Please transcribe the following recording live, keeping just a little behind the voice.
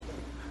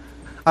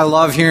I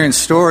love hearing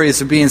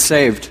stories of being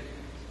saved.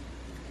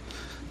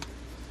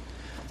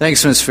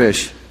 Thanks, Ms.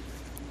 Fish.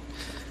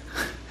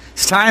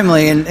 It's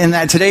timely in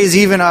that today's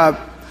even a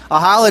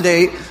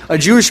holiday, a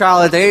Jewish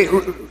holiday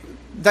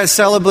that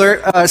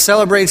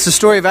celebrates the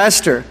story of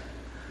Esther,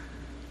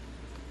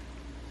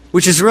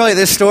 which is really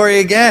this story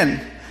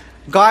again.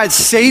 God's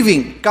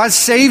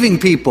saving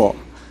people.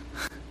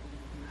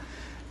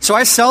 So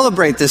I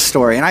celebrate this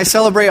story, and I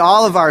celebrate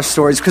all of our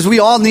stories because we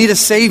all need a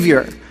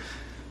Savior.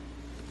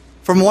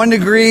 From one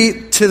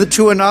degree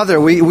to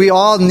another, we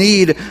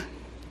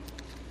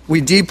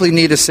deeply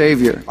need a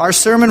Savior. Our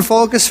sermon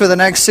focus for the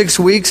next 6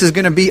 weeks is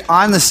going to be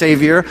on the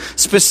Savior,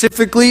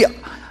 specifically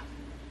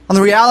on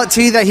the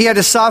reality that He had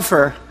to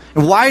suffer.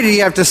 And why did He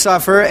have to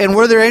suffer? And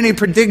were there any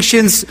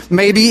predictions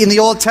maybe in the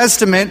Old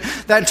Testament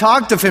that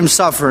talked of Him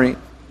suffering?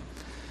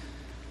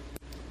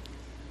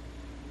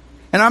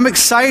 And I'm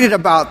excited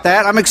about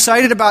that. I'm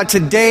excited about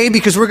today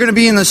because we're going to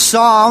be in the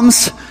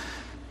Psalms.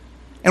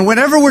 And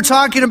whenever we're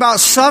talking about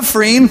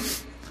suffering,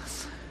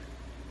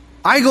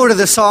 I go to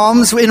the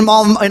Psalms in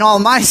all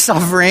my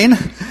suffering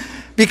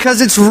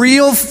because it's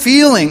real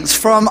feelings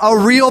from a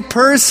real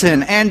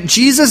person. And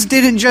Jesus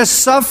didn't just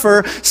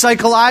suffer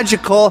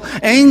psychological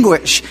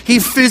anguish. He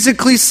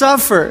physically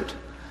suffered.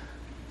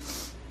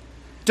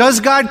 Does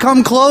God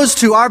come close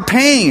to our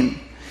pain?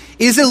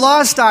 Is it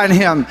lost on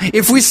Him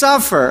if we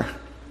suffer?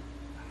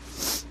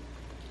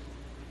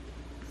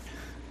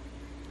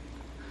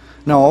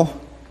 No.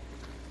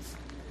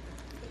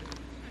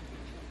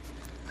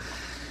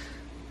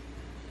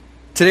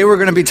 Today we're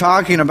going to be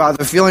talking about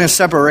the feeling of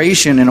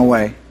separation in a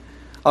way,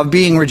 of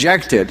being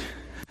rejected.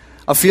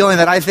 A feeling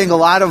that I think a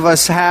lot of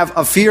us have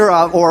a fear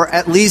of, or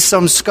at least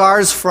some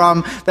scars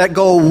from, that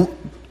go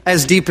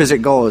as deep as it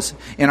goes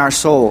in our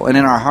soul and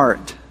in our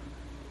heart.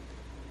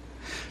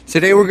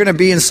 Today we're going to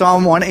be in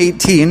Psalm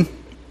 118,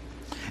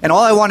 and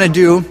all I want to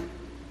do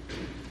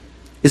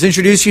is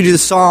introduce you to the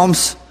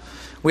Psalms.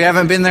 We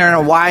haven't been there in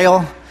a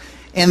while,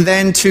 and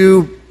then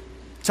to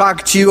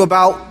talk to you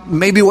about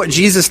maybe what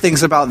Jesus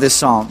thinks about this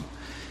psalm.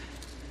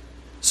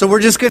 So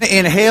we're just going to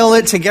inhale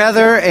it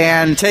together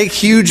and take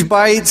huge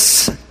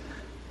bites,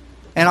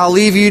 and I'll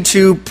leave you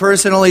to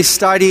personally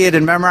study it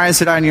and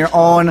memorize it on your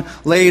own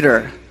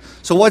later.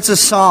 So what's a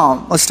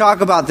psalm? Let's talk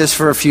about this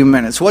for a few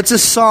minutes. What's a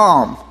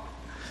psalm?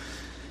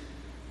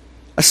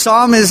 A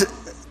psalm is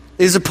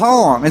a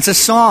poem. It's a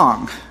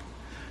song.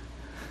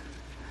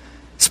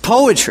 It's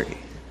poetry.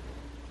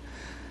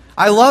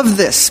 I love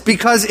this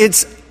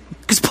because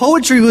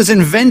poetry was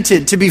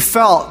invented to be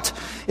felt.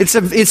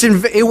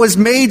 It was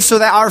made so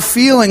that our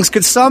feelings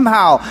could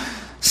somehow,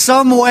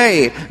 some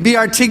way be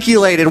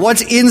articulated.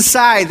 What's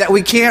inside that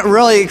we can't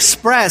really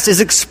express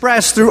is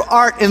expressed through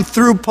art and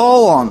through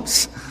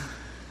poems.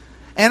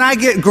 And I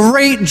get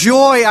great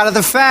joy out of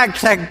the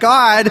fact that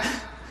God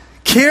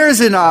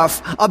cares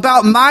enough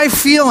about my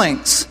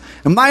feelings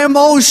and my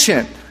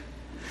emotion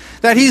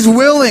that He's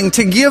willing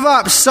to give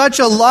up such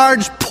a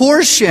large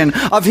portion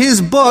of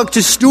His book to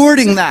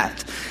stewarding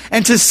that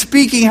and to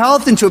speaking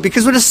health into it.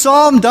 Because what a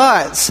psalm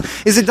does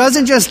is it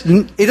doesn't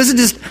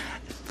just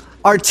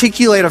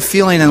articulate a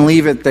feeling and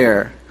leave it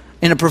there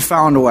in a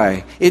profound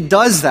way. It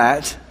does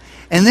that,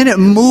 and then it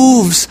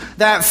moves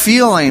that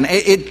feeling.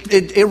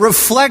 It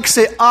reflects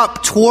it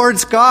up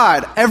towards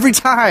God every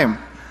time.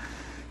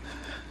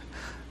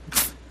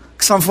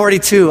 Psalm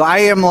 42, I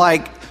am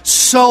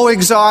so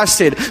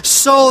exhausted,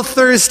 so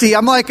thirsty.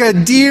 I'm like a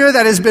deer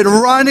that has been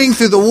running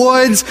through the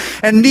woods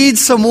and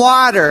needs some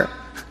water.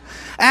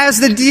 As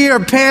the deer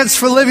pants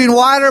for living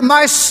water,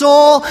 my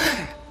soul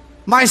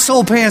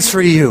pants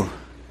for you.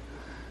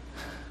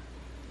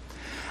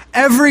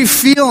 Every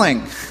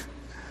feeling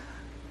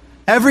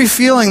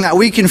that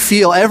we can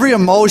feel, every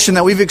emotion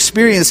that we've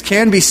experienced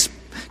can be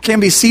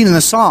seen in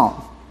the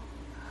psalm.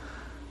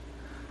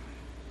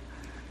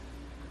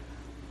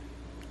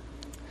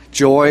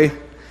 Joy,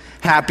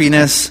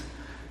 happiness,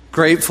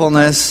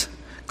 gratefulness,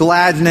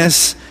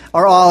 gladness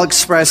are all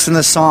expressed in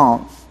the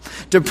psalm.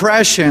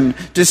 Depression,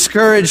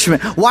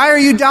 discouragement. Why are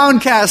you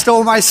downcast,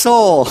 O my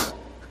soul?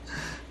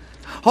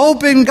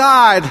 Hope in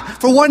God,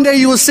 for one day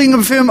you will sing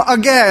of Him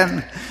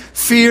again.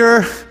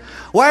 Fear.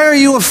 Why are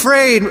you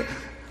afraid,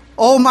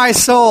 O my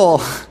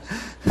soul?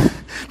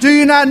 Do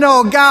you not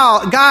know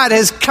God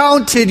has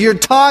counted your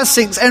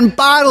tossings and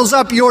bottles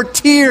up your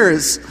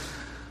tears?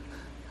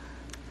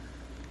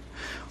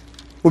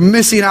 We're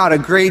missing out a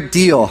great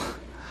deal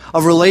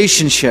of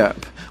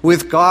relationship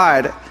with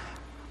God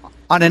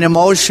on an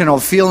emotional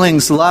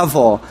feelings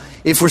level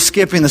if we're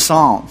skipping the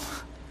psalm.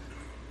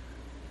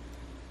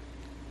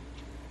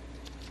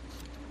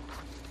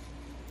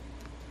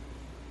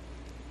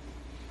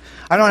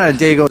 I don't know a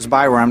day goes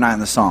by where I'm not in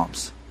the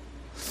Psalms.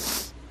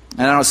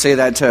 And I don't say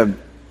that to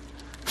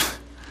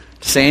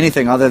say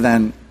anything other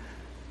than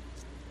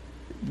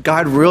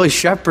God really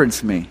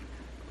shepherds me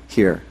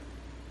here.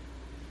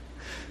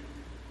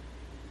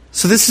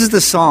 So this is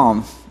the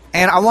psalm,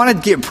 and I want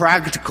to get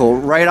practical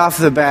right off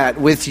the bat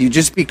with you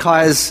just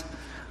because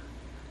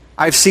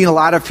I've seen a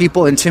lot of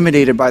people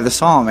intimidated by the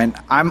psalm, and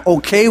I'm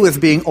okay with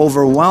being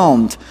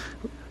overwhelmed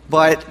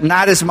but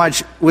not as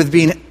much with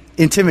being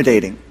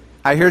intimidating.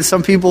 I heard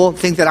some people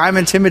think that I'm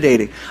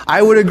intimidating.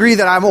 I would agree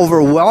that I'm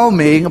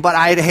overwhelming, but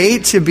I'd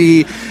hate to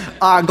be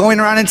going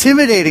around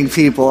intimidating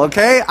people,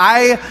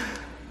 okay?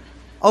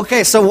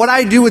 Okay, so what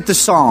I do with the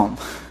psalm,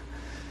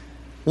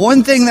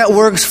 one thing that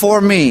works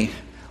for me,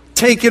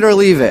 take it or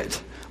leave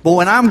it. But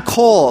when I'm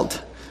cold,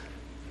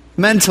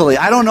 mentally,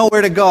 I don't know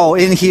where to go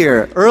in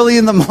here, early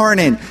in the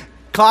morning,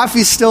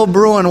 coffee's still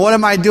brewing, what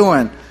am I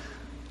doing?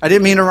 I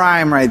didn't mean to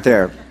rhyme right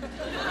there.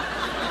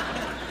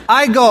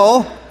 I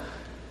go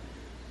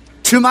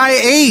to my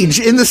age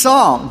in the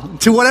psalm,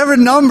 to whatever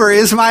number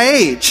is my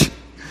age.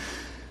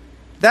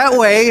 That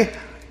way,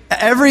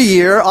 every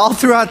year, all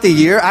throughout the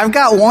year, I've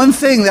got one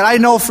thing that I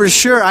know for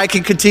sure I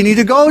can continue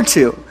to go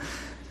to.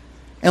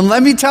 And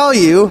let me tell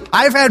you,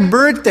 I've had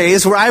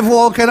birthdays where I've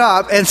woken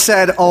up and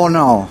said, oh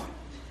no.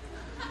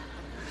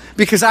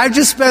 Because I've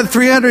just spent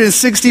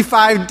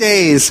 365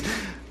 days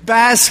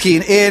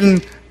basking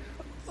in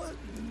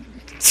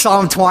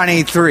Psalm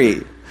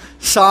 23.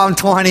 Psalm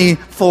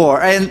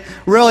 24. And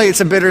really it's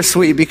a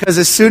bittersweet because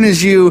as soon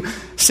as you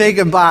say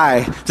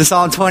goodbye to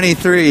Psalm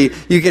 23,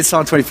 you get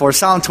Psalm 24.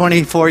 Psalm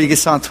 24, you get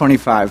Psalm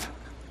 25.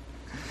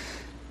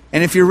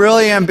 And if you're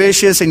really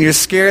ambitious and you're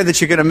scared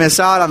that you're going to miss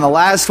out on the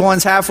last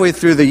ones halfway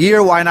through the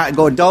year, why not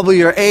go double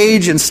your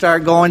age and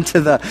start going to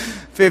the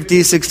 50s,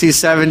 60s,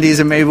 70s,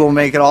 and maybe we'll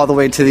make it all the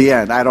way to the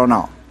end. I don't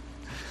know.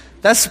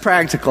 That's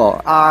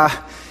practical.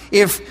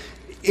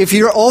 If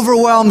you're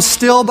overwhelmed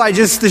still by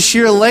just the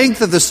sheer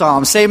length of the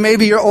psalm, say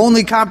maybe your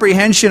only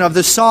comprehension of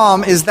the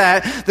psalm is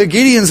that the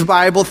Gideon's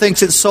Bible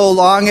thinks it's so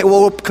long it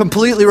will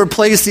completely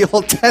replace the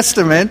Old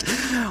Testament,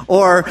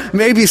 or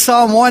maybe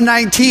Psalm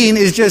 119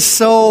 is just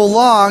so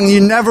long you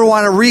never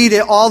want to read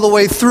it all the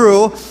way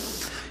through.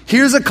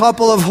 Here's a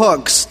couple of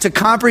hooks to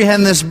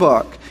comprehend this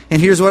book,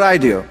 and here's what I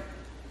do.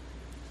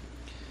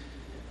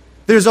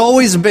 There's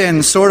always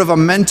been sort of a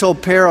mental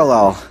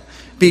parallel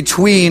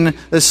between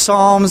the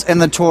Psalms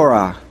and the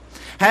Torah.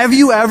 Have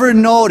you ever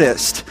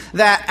noticed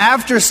that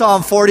after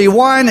Psalm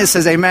 41, it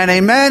says amen,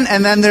 amen,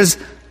 and then this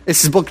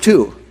is book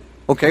 2.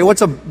 Okay,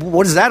 what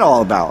is that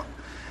all about?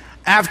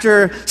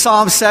 After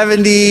Psalm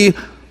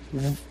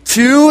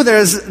 72,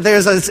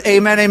 there's a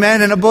amen,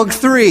 amen in a book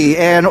 3,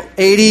 and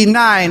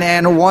 89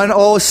 and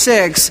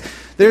 106.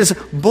 There's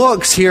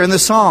books here in the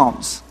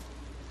Psalms.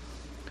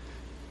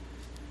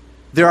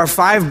 There are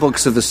 5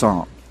 books of the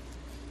Psalm.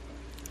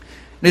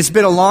 And it's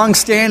been a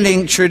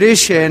long-standing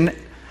tradition,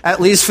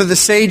 at least for the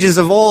sages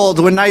of old,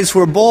 when knights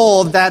were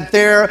bold, that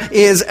there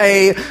is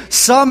a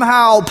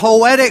somehow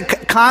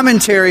poetic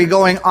commentary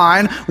going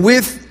on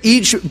with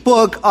each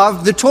book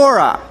of the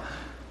Torah.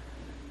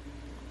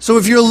 So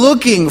if you're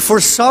looking for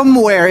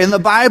somewhere in the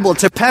Bible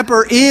to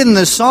pepper in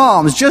the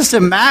Psalms, just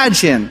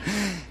imagine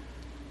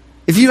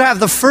if you have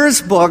the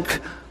first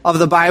book of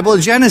the Bible,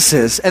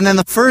 Genesis, and then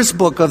the first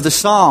book of the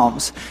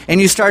Psalms, and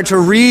you start to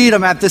read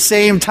them at the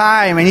same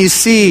time, and you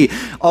see,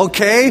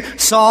 okay,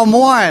 Psalm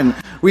 1,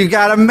 we've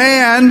got a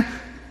man,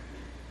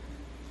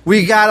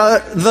 we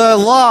got the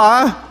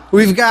law,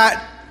 we've got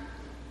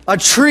a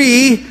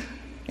tree,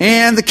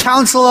 and the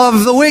counsel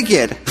of the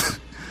wicked.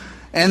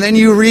 And then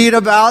you read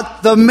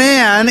about the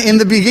man in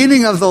the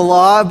beginning of the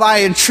law by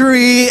a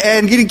tree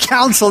and getting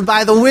counseled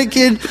by the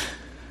wicked.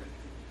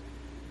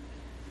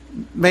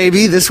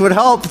 Maybe this would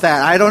help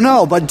that. I don't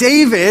know. But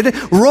David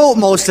wrote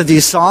most of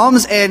these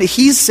Psalms, and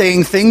he's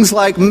saying things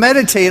like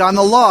meditate on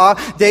the law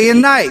day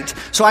and night.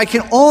 So I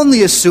can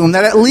only assume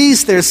that at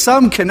least there's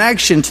some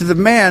connection to the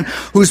man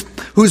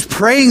who's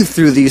praying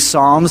through these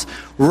Psalms,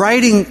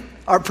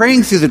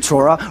 praying through the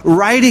Torah,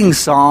 writing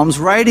Psalms,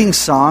 writing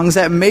songs,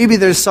 that maybe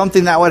there's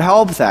something that would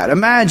help that.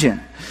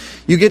 Imagine.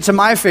 You get to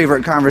my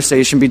favorite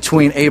conversation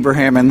between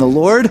Abraham and the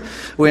Lord,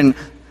 when,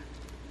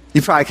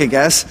 you probably could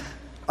guess,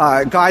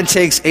 God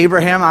takes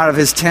Abraham out of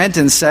his tent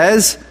and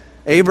says,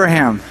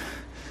 Abraham,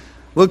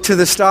 look to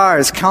the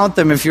stars, count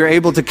them if you're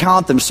able to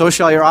count them, so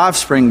shall your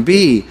offspring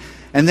be.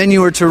 And then you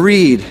were to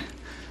read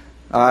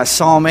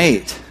Psalm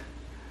 8.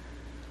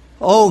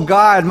 Oh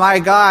God, my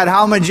God,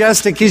 how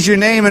majestic is your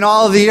name in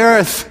all of the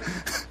earth.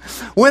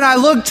 When I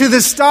look to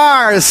the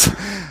stars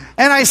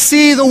and I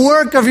see the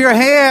work of your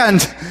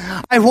hand,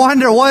 I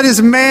wonder, what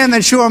is man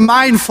that you are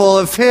mindful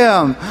of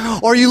him?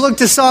 Or you look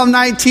to Psalm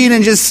 19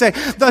 and just say,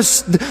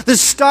 the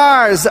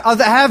stars of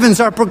the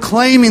heavens are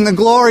proclaiming the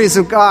glories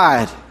of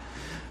God.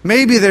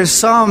 Maybe there's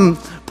some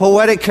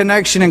poetic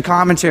connection and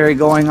commentary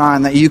going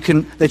on that you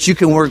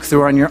can work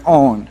through on your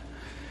own.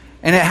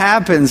 And it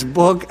happens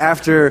book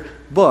after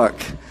book.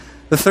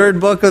 The third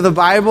book of the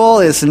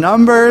Bible is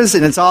Numbers,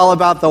 and it's all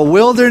about the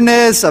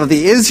wilderness of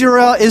the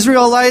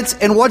Israelites.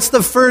 And what's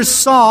the first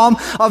psalm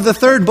of the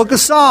third book of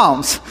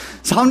Psalms?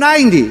 Psalm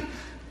 90,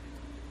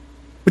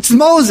 which is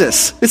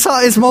Moses.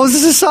 It's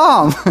Moses'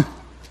 psalm.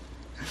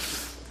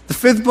 The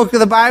fifth book of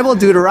the Bible,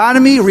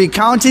 Deuteronomy,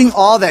 recounting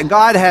all that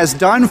God has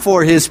done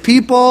for his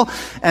people.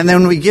 And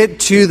then we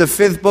get to the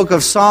fifth book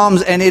of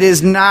Psalms, and it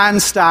is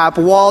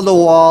nonstop,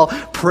 wall-to-wall,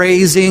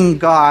 praising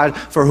God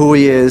for who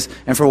he is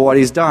and for what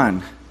he's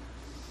done.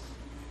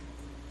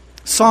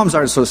 Psalms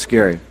aren't so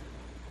scary.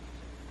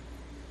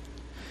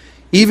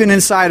 Even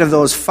inside of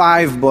those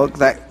 5 books,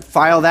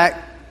 file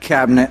that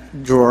cabinet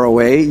drawer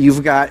away,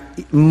 you've got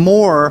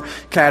more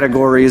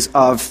categories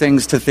of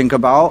things to think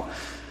about.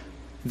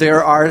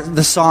 There are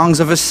the songs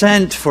of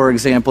ascent, for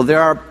example.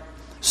 There are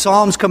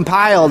psalms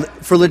compiled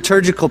for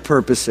liturgical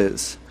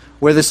purposes,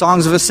 where the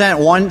songs of ascent,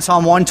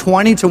 Psalm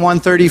 120 to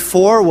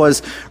 134,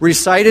 was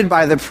recited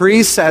by the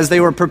priests as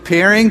they were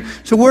preparing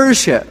to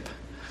worship.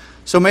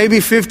 So maybe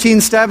 15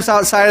 steps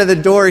outside of the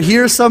door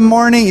here some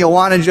morning, you'll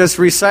want to just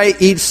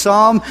recite each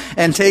psalm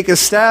and take a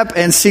step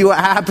and see what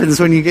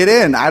happens when you get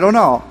in. I don't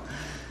know.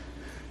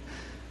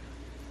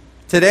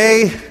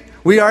 Today,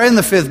 we are in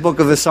the 5th book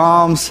of the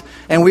Psalms,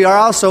 and we are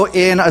also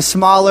in a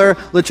smaller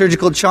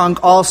liturgical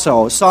chunk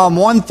also. Psalm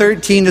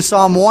 113 to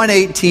Psalm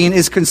 118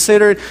 is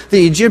considered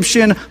the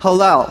Egyptian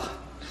Hallel.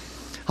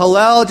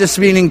 Hallel just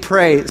meaning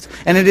praise.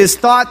 And it is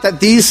thought that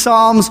these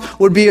psalms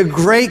would be a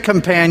great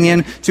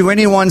companion to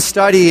anyone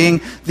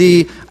studying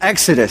the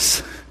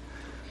Exodus.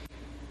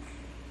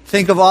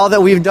 Think of all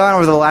that we've done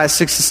over the last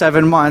 6 to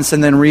 7 months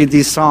and then read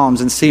these psalms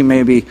and see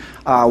maybe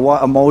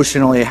what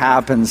emotionally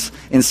happens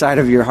inside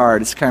of your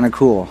heart. It's kind of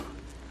cool.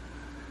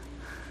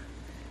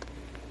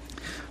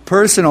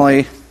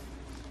 Personally,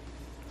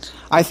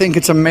 I think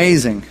it's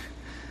amazing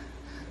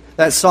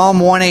that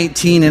Psalm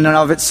 118 in and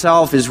of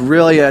itself is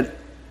really a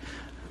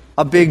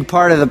big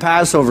part of the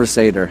Passover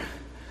Seder.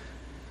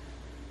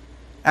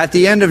 At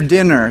the end of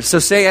dinner, so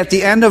say at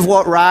the end of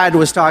what Rod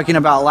was talking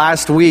about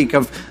last week,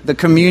 of the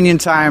communion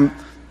time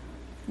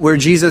where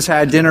Jesus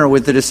had dinner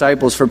with the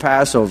disciples for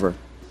Passover.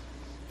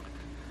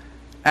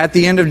 At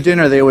the end of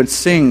dinner, they would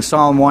sing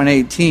Psalm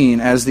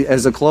 118 as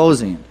the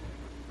closing.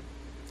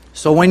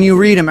 So when you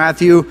read in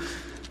Matthew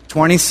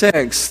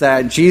 26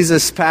 that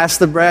Jesus passed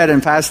the bread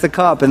and passed the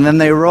cup, and then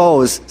they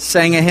rose,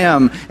 sang a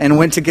hymn, and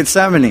went to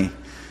Gethsemane,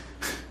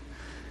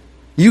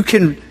 you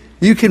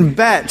can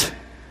bet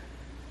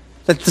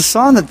that the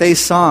song that they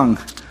sung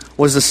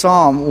was the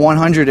Psalm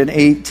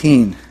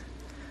 118.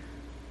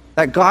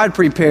 That God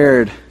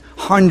prepared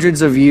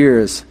hundreds of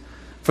years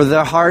for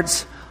the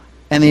hearts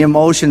and the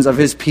emotions of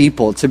His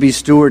people to be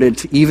stewarded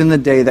to even the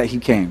day that He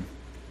came.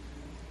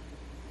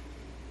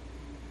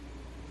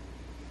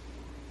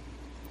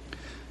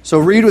 So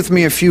read with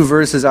me a few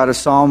verses out of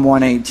Psalm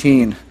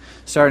 118,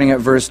 starting at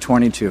verse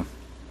 22.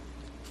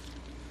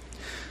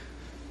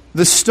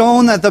 The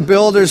stone that the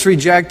builders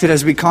rejected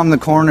has become the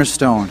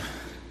cornerstone.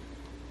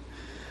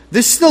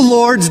 This is the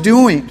Lord's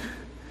doing.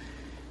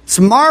 It's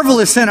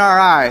marvelous in our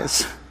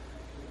eyes.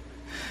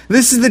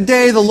 This is the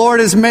day the Lord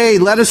has made.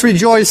 Let us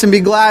rejoice and be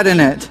glad in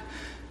it.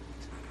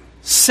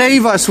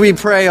 Save us, we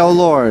pray, O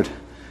Lord.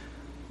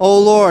 O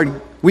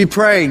Lord, we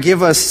pray,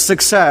 give us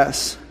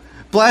success.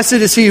 Blessed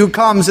is he who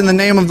comes in the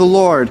name of the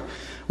Lord.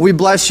 We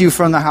bless you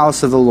from the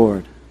house of the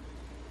Lord.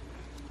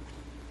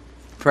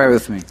 Pray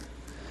with me.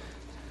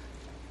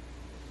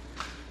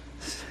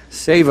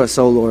 Save us,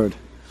 O Lord.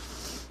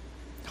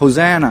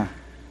 Hosanna.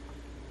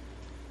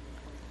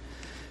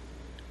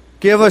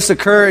 Give us the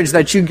courage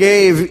that you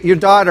gave your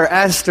daughter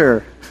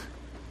Esther.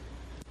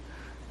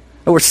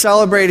 We're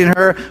celebrating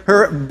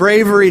her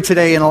bravery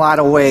today in a lot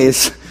of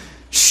ways.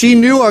 She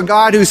knew a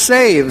God who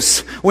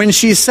saves when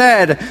she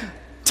said,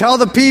 "Tell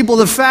the people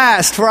to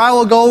fast, for I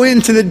will go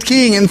into the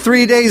king in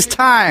 3 days'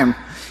 time,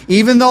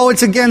 even though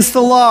it's against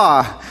the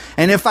law.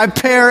 And if I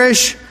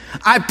perish,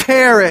 I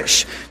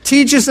perish."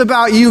 Teach us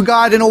about you,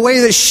 God, in a way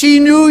that she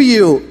knew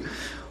you,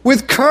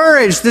 with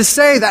courage to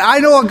say that I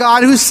know a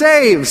God who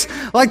saves.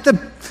 Like the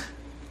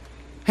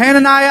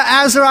Hananiah,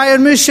 Azariah,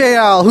 and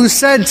Mishael, who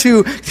said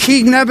to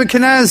King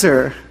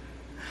Nebuchadnezzar,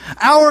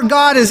 "Our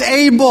God is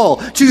able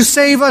to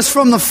save us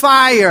from the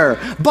fire,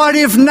 but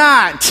if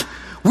not,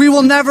 we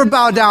will never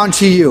bow down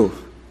to you."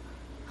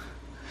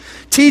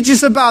 Teach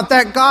us about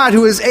that God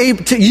who is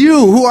able to,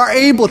 you who are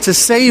able to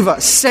save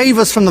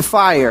us from the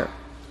fire.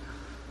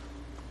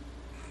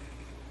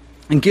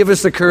 And give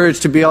us the courage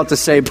to be able to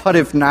say, but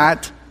if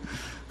not,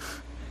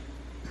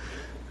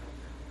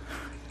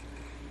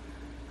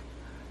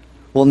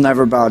 we'll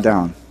never bow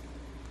down.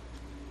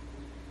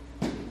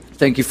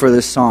 Thank you for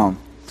this psalm.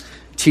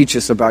 Teach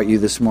us about you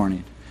this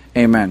morning.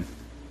 Amen.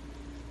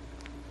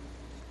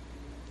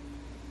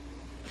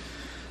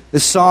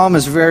 This psalm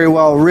is very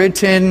well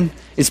written.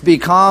 It's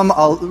become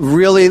a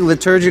really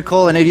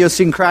liturgical and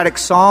idiosyncratic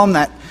psalm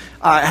that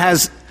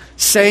has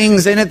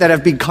sayings in it that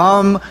have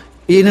become,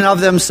 in and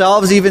of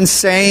themselves, even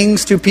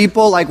sayings to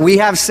people. Like we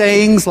have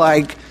sayings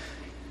like,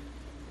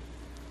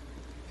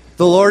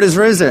 "The Lord is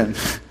risen."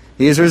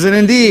 He is risen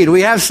indeed.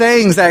 We have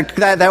sayings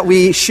that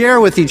we share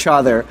with each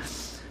other.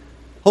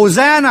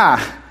 Hosanna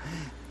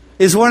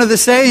is one of the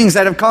sayings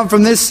that have come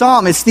from this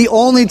psalm. It's the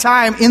only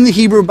time in the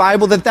Hebrew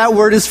Bible that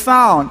word is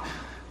found.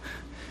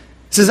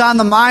 This is on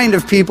the mind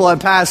of people at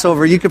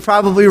Passover. You could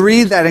probably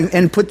read that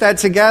and put that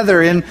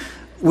together in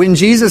when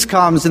Jesus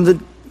comes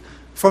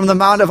from the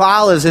Mount of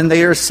Olives and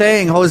they are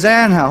saying,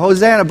 "Hosanna,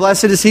 Hosanna,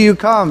 blessed is he who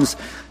comes."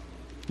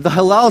 The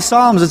Hallel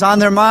Psalms is on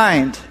their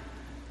mind.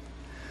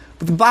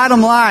 But the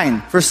bottom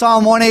line for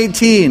Psalm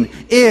 118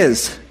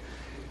 is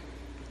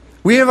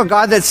we have a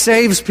God that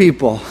saves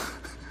people.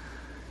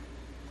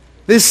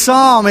 This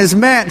psalm is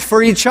meant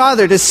for each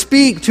other, to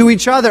speak to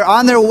each other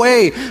on their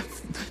way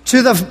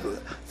to the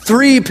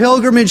 3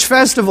 pilgrimage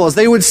festivals.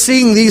 They would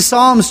sing these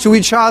psalms to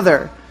each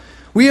other.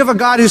 We have a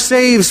God who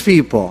saves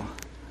people.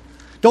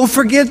 Don't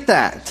forget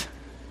that.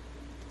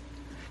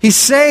 He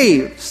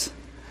saves.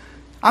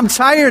 I'm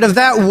tired of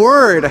that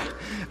word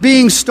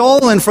being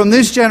stolen from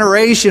this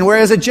generation,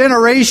 whereas a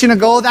generation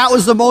ago, that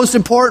was the most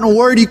important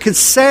word you could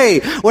say,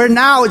 where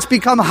now it's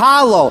become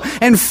hollow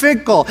and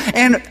fickle.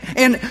 And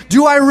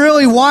do I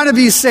really want to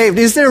be saved?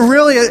 Is there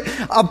really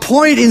a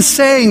point in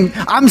saying,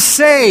 I'm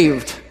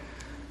saved?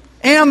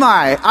 Am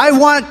I?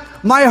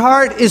 My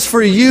heart is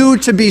for you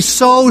to be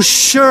so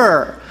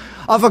sure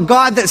of a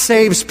God that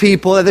saves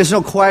people that there's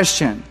no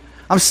question.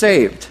 I'm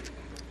saved.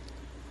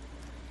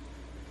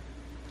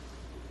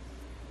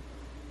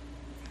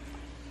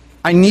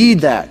 I need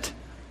that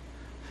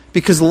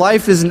because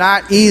life is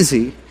not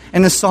easy,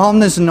 and the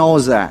psalmist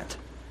knows that.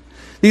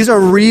 These are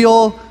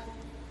real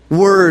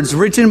words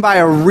written by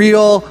a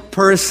real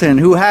person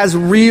who has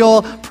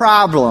real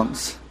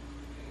problems.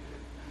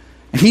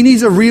 He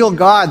needs a real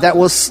God that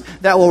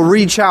will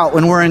reach out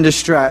when we're in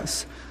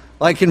distress.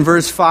 Like in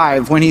verse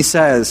 5 when he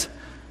says,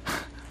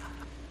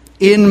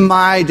 "In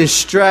my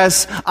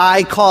distress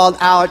I called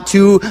out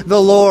to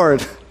the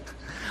Lord."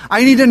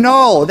 I need to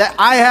know that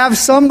I have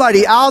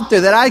somebody out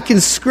there that I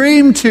can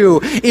scream to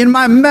in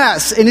my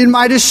mess and in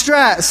my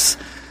distress.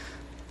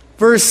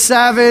 Verse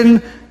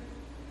 7,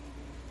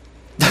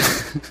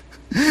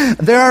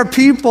 there are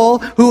people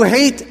who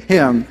hate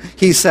him,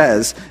 he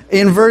says.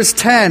 In verse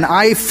 10,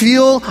 I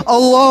feel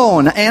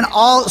alone and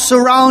all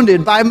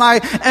surrounded by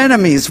my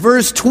enemies.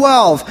 Verse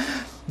 12,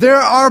 there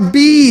are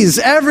bees.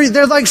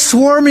 They're like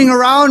swarming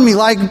around me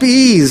like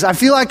bees. I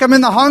feel like I'm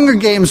in the Hunger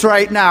Games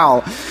right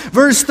now.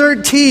 Verse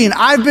 13,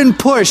 I've been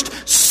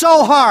pushed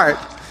so hard.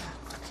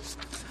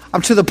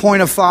 I'm to the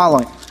point of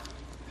falling.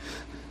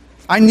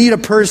 I need a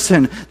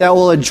person that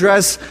will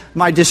address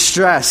my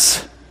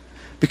distress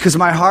because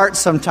my heart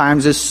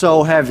sometimes is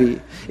so heavy.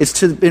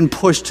 It's been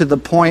pushed to the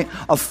point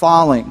of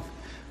falling.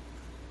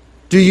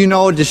 Do you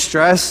know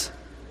distress?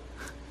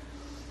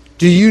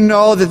 Do you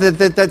know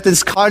that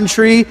this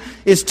country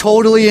is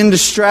totally in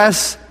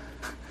distress?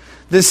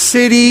 The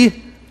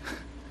city,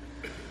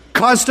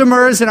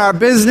 customers in our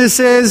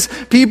businesses,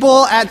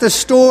 people at the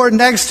store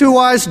next to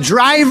us,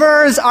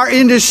 drivers are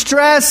in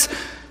distress.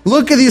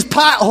 Look at these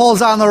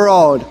potholes on the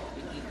road.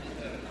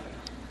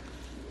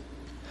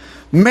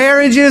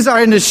 Marriages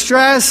are in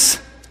distress.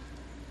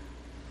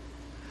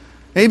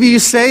 Maybe you're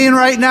saying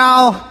right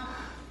now,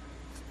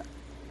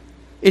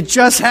 it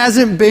just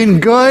hasn't been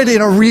good in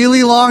a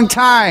really long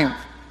time.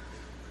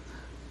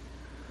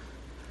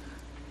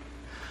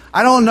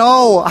 I don't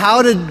know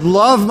how to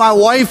love my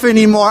wife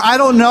anymore. I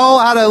don't know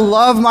how to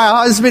love my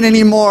husband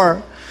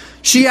anymore.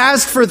 She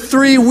asked for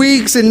 3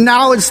 weeks and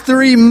now it's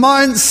 3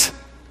 months.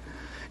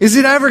 Is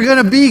it ever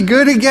going to be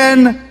good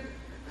again?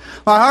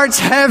 My heart's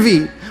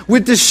heavy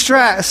with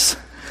distress.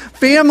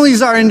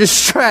 Families are in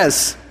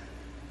distress.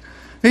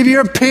 Maybe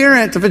you're a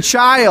parent of a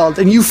child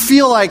and you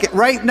feel like it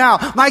right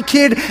now. My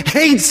kid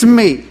hates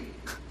me.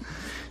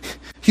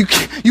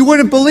 You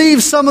wouldn't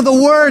believe some of the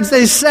words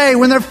they say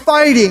when they're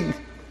fighting.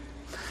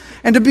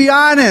 And to be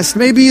honest,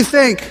 maybe you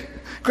think,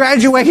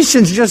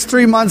 graduation's just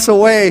 3 months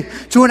away,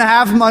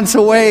 2.5 months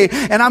away,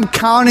 and I'm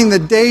counting the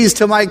days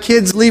till my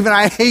kids leave, and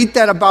I hate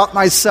that about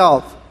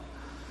myself.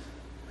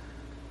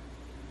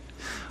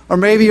 Or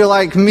maybe you're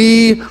like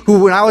me, who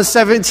when I was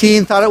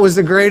 17 thought it was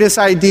the greatest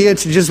idea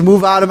to just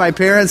move out of my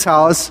parents'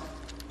 house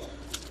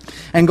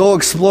and go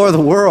explore the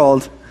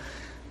world,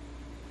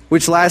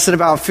 which lasted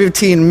about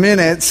 15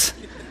 minutes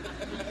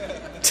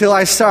till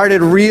I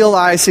started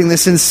realizing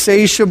this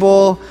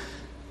insatiable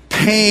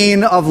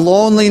pain of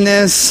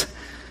loneliness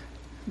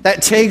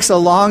that takes a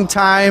long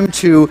time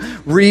to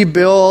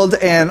rebuild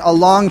and a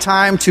long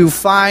time to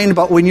find.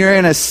 But when you're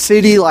in a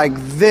city like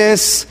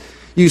this,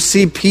 you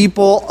see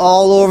people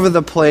all over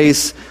the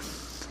place.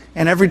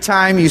 And every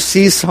time you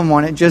see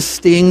someone, it just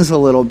stings a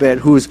little bit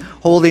who's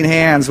holding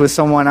hands with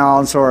someone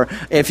else. Or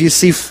if you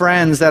see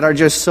friends that are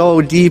just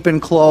so deep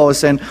and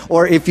close.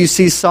 Or if you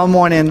see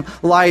someone in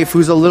life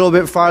who's a little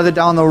bit farther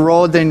down the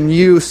road than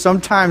you,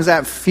 sometimes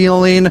that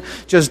feeling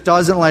just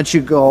doesn't let you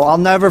go. I'll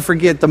never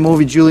forget the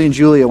movie Julie and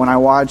Julia when I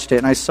watched it.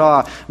 And I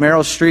saw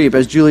Meryl Streep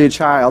as Julia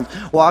Child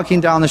walking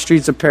down the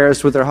streets of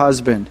Paris with her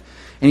husband.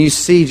 And you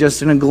see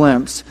just in a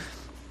glimpse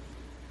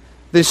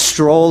this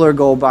stroller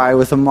go by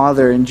with a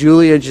mother, and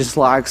Julia just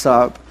locks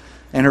up,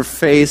 and her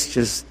face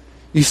just,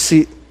 you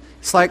see,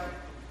 it's like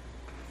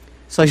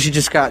she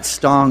just got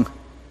stung.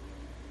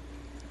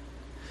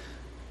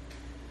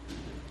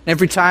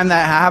 Every time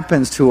that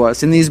happens to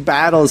us in these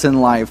battles in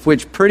life,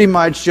 which pretty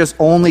much just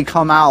only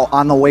come out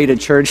on the way to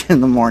church in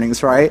the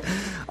mornings, right?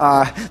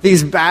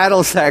 These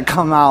battles that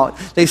come out,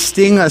 they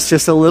sting us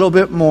just a little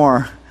bit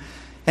more.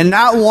 And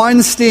not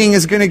one sting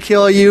is going to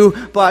kill you,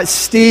 but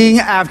sting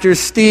after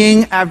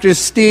sting after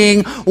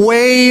sting,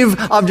 wave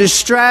of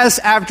distress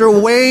after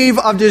wave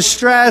of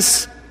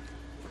distress.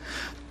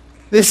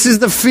 This is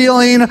the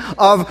feeling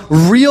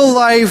of real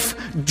life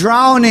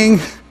drowning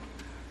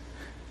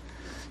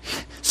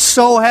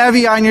so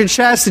heavy on your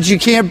chest that you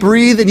can't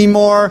breathe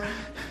anymore,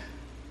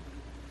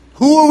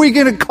 who are we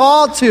going to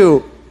call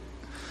to?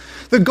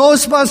 The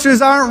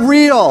Ghostbusters aren't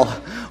real.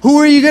 Who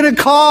are you going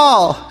to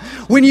call?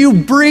 When you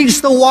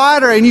breach the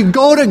water and you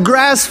go to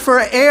grasp for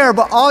air,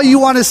 but all you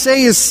want to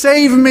say is,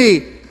 save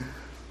me.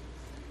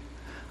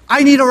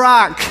 I need a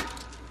rock.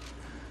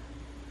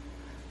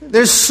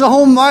 There's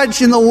so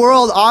much in the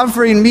world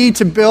offering me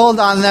to build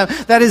on them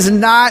that is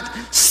not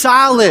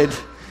solid.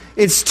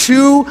 It's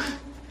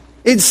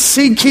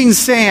sinking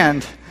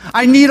sand.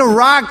 I need a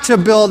rock to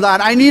build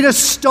on. I need a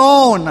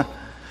stone.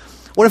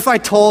 What if I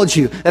told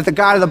you that the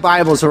God of the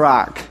Bible is a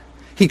rock?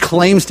 He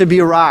claims to be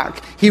a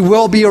rock. He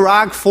will be a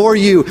rock for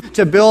you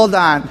to build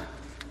on,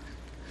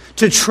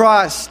 to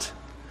trust,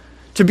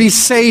 to be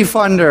safe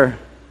under.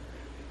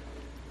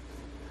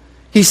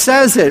 He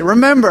says it.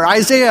 Remember,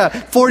 Isaiah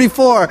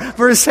 44,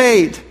 verse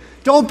 8.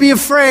 Don't be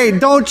afraid.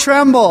 Don't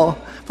tremble.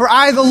 For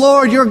I, the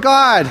Lord, your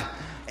God,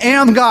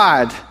 am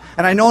God.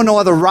 And I know no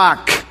other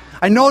rock.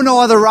 I know no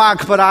other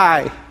rock but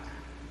I.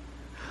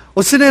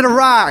 Wasn't it a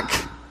rock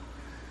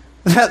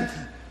that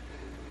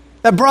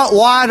brought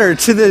water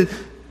to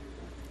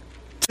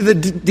the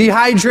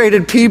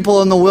dehydrated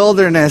people in the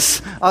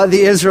wilderness,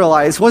 the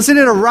Israelites? Wasn't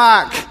it a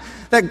rock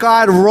that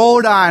God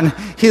wrote on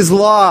his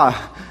law,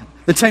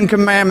 the Ten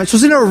Commandments?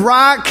 Wasn't it a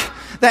rock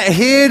that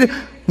hid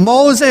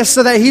Moses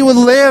so that he would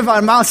live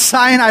on Mount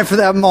Sinai for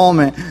that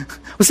moment?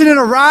 Wasn't it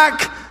a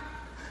rock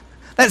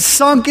that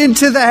sunk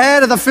into the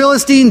head of the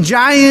Philistine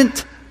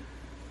giant?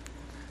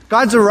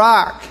 God's a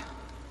rock.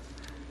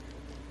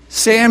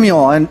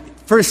 Samuel, in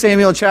 1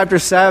 Samuel chapter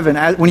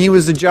 7, when he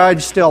was the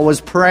judge still, was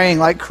praying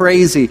like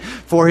crazy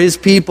for his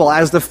people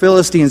as the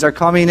Philistines are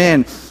coming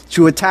in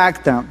to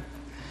attack them.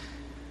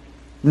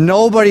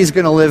 Nobody's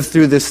going to live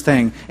through this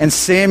thing. And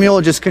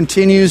Samuel just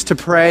continues to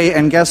pray,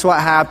 and guess what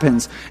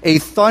happens? A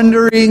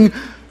thundering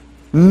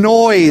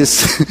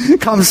noise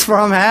comes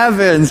from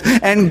heavens,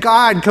 and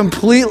God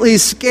completely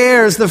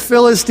scares the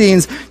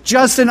Philistines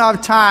just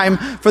enough time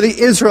for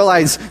the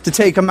Israelites to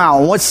take them out.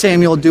 And what's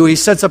Samuel do? He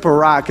sets up a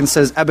rock and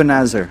says,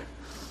 Ebenezer,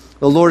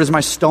 the Lord is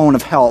my stone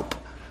of help.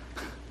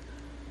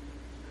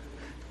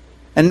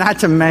 And not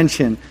to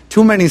mention,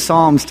 too many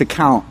Psalms to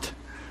count,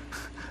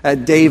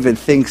 that David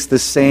thinks the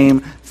same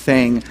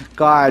thing.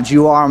 God,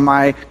 you are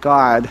my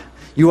God.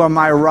 You are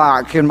my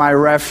rock and my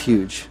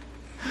refuge.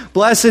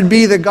 Blessed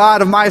be the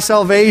God of my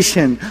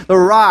salvation, the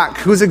rock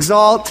who's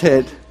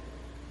exalted.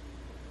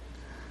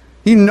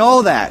 You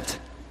know that.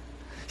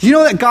 You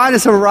know that God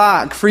is a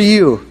rock for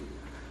you,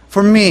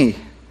 for me.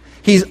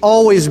 He's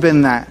always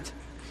been that.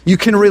 You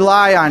can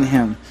rely on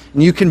him,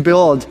 and you can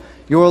build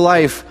your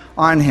life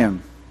on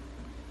him.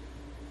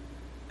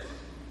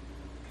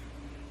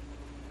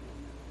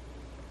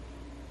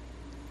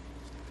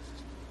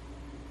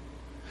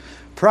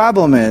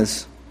 Problem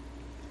is,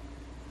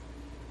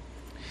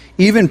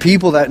 even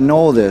people that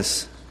know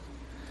this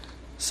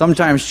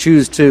sometimes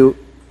choose to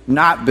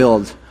not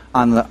build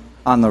on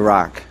the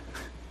rock.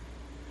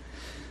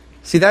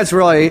 See, that's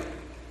really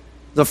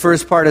the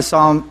first part of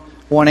Psalm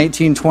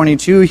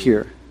 118:22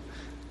 here.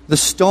 The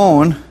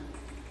stone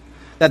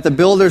that the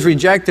builders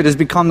rejected has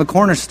become the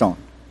cornerstone.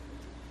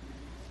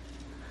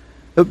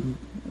 Who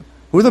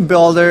are the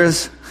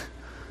builders?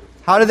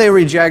 How did they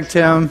reject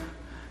him?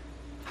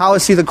 How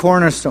is he the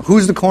cornerstone?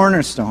 Who's the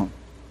cornerstone?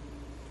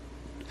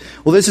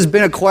 Well, this has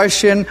been a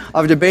question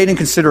of debate and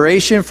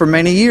consideration for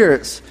many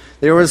years.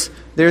 There's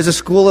a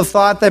school of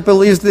thought that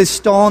believes the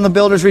stone the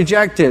builders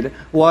rejected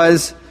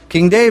was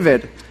King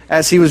David,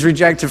 as he was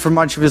rejected for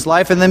much of his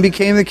life and then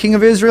became the king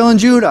of Israel and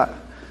Judah.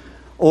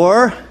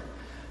 Or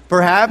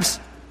perhaps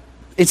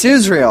it's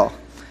Israel.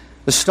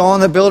 The stone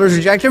that builders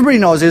rejected. Everybody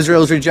knows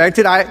Israel's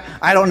rejected.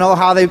 I don't know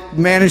how they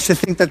managed to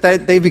think that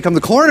they become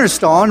the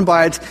cornerstone,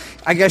 but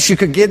I guess you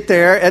could get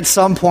there at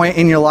some point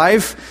in your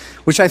life,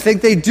 which I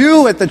think they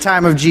do at the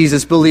time of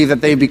Jesus, believe that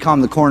they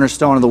become the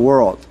cornerstone of the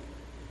world.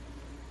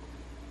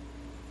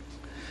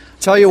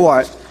 Tell you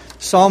what,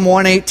 Psalm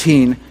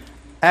 118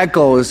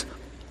 echoes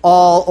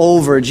all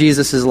over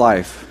Jesus'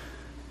 life.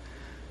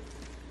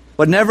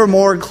 But never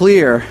more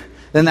clear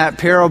than that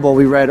parable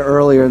we read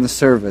earlier in the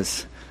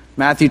service.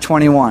 Matthew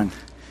 21.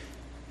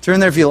 Turn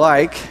there if you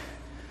like.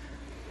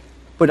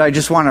 But I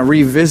just want to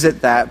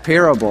revisit that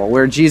parable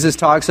where Jesus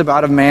talks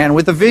about a man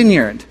with a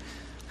vineyard.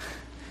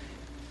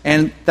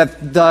 And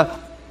that the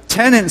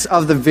tenants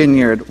of the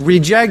vineyard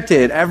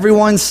rejected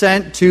everyone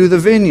sent to the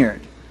vineyard.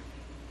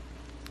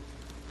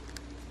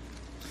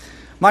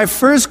 My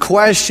first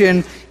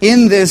question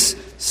in this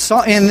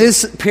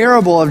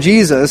parable of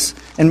Jesus,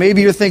 and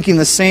maybe you're thinking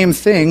the same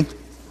thing,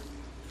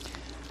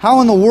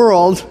 how in the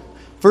world,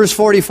 verse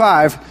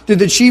 45, did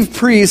the chief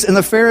priests and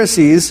the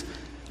Pharisees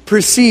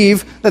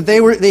perceive that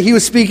he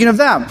was speaking of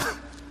them?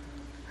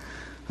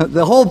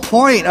 The whole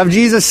point of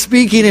Jesus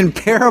speaking in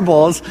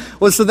parables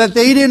was so that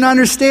they didn't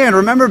understand.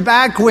 Remember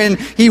back when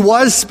he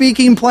was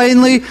speaking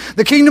plainly?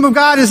 The kingdom of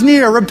God is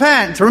near,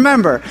 repent,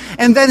 remember.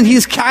 And then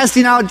he's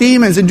casting out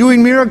demons and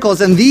doing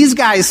miracles. And these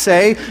guys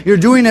say, you're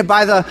doing it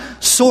by the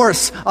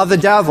source of the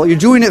devil. You're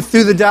doing it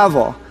through the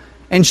devil.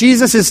 And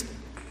Jesus is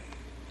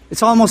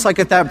It's almost like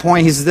at that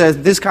point,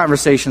 this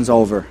conversation's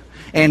over.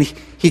 And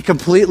he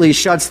completely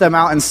shuts them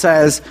out and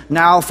says,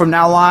 from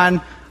now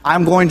on,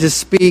 I'm going to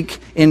speak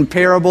in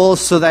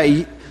parables so that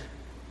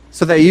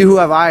you who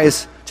have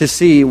eyes to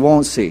see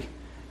won't see.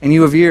 And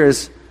you have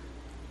ears,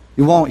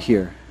 you won't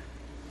hear.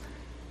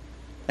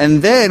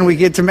 And then we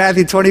get to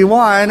Matthew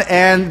 21,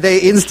 and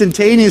they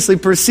instantaneously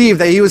perceive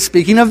that he was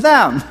speaking of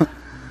them.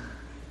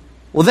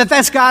 Well,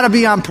 that's got to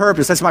be on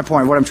purpose. That's my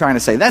point, what I'm trying to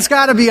say. That's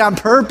got to be on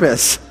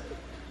purpose.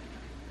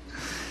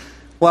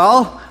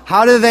 Well,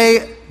 how do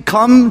they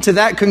come to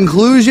that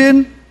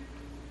conclusion?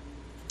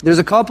 There's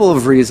a couple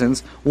of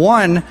reasons.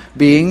 One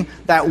being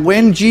that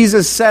when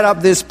Jesus set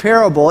up this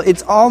parable,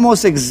 it's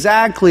almost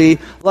exactly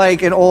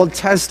like an Old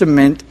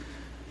Testament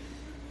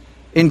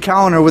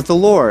encounter with the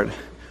Lord.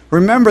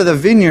 Remember the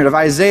vineyard of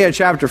Isaiah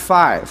chapter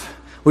 5.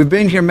 We've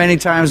been here many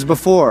times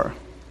before.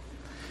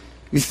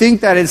 You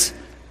think that it's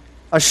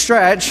a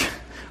stretch.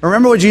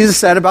 Remember what Jesus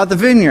said about the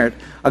vineyard.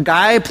 A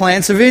guy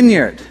plants a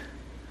vineyard.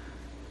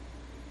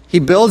 He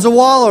builds a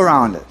wall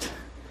around it.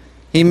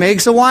 He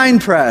makes a wine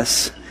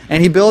press.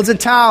 And he builds a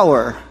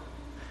tower.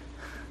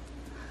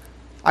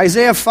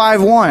 Isaiah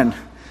 5:1.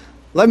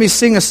 Let me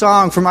sing a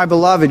song for my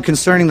beloved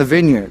concerning the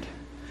vineyard.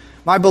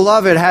 My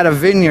beloved had a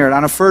vineyard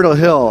on a fertile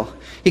hill.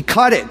 He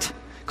cut it,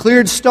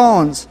 cleared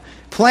stones,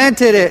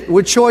 planted it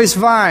with choice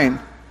vine,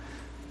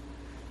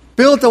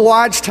 built a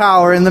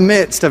watchtower in the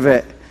midst of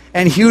it,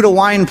 and hewed a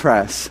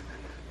winepress.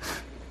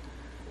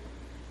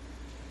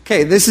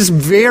 Okay, this is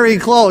very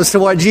close to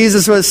what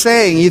Jesus was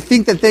saying. You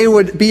think that they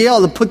would be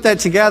able to put that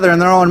together in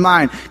their own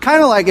mind.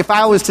 Kind of like if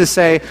I was to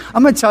say,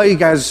 I'm going to tell you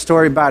guys a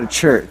story about a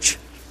church.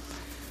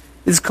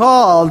 It's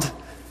called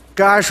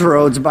Gosh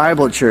Roads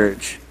Bible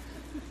Church.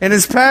 And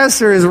its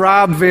pastor is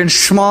Rob Van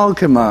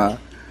Schmalkema.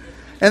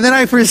 And then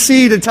I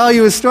proceed to tell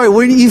you a story.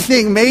 Wouldn't you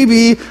think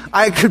maybe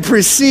I could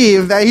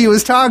perceive that he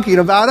was talking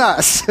about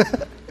us?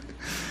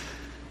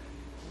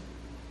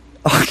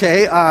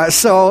 Okay,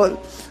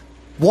 so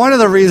one of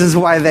the reasons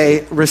why they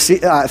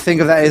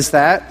think of that is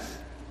that.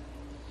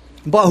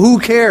 But who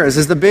cares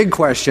is the big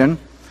question.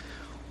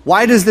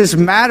 Why does this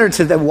matter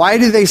to them? Why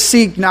do they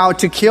seek now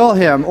to kill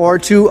him or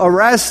to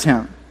arrest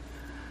him?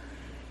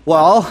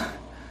 Well,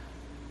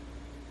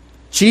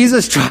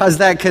 Jesus draws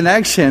that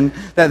connection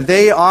that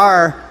they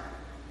are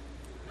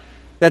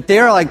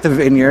like the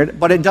vineyard,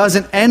 but it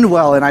doesn't end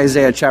well in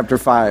Isaiah chapter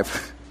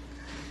 5.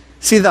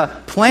 See, the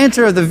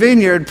planter of the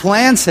vineyard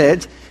plants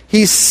it.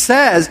 He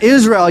says,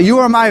 Israel, you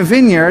are my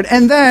vineyard.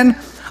 And then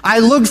I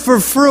looked for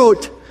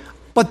fruit,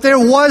 but there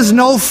was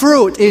no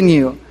fruit in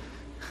you.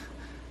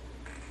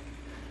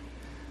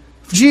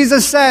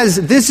 Jesus says,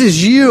 this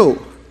is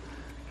you.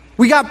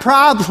 We got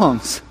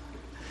problems.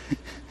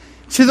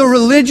 To the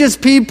religious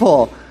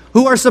people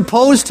who are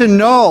supposed to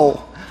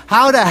know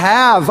how to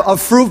have a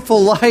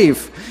fruitful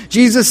life,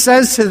 Jesus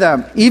says to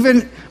them,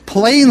 even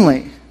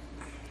plainly,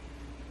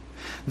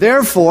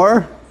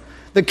 therefore,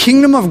 the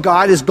kingdom of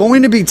God is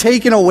going to be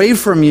taken away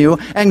from you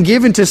and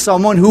given to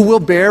someone who will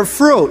bear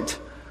fruit.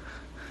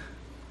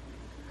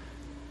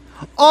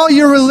 All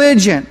your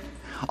religion,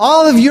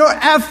 all of your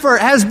effort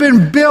has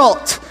been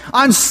built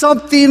on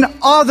something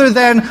other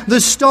than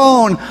the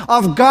stone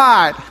of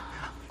God.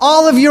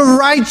 All of your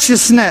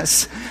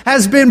righteousness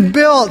has been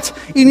built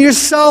in your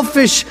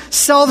selfish,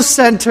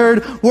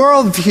 self-centered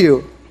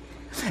worldview.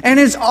 And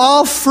it's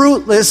all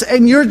fruitless,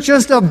 and you're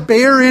just a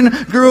barren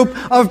group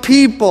of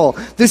people.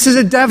 This is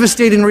a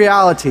devastating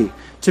reality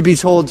to be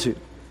told to.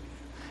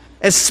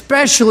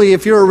 Especially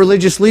if you're a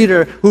religious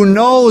leader who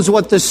knows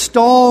what the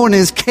stone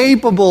is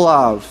capable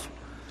of.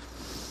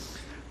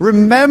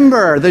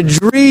 Remember the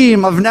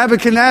dream of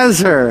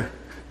Nebuchadnezzar.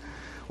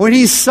 When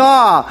he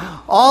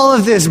saw all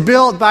of this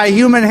built by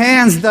human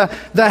hands, the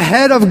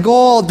head of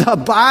gold, the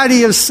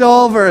body of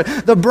silver,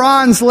 the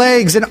bronze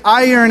legs, and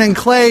iron and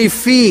clay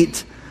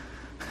feet.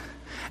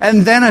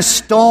 And then a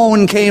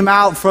stone came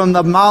out from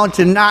the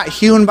mountain, not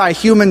hewn by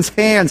human's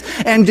hands,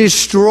 and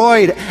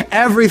destroyed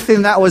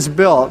everything that was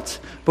built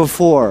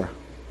before.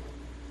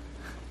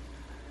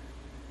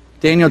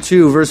 Daniel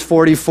 2, verse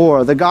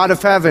 44. The God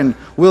of heaven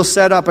will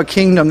set up a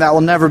kingdom that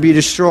will never be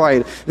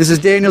destroyed. This is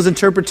Daniel's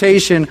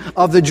interpretation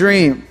of the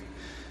dream.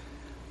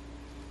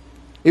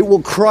 It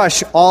will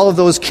crush all of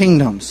those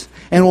kingdoms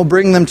and will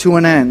bring them to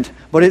an end,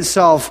 but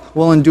itself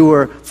will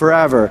endure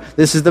forever.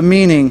 This is the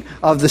meaning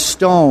of the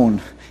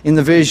stone in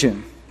the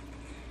vision.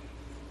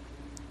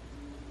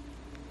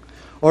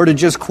 Or to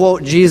just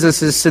quote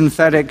Jesus'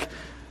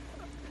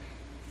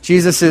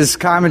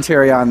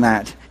 commentary on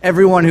that.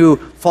 Everyone who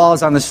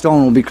falls on the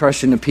stone will be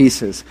crushed into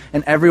pieces,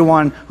 and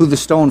everyone who the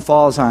stone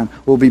falls on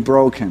will be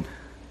broken.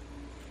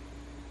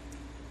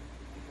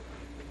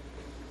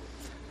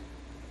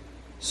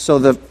 So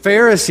the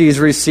Pharisees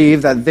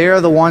receive that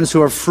they're the ones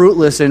who are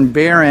fruitless and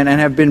barren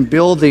and have been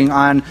building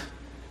on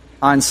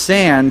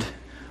sand,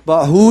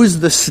 but who's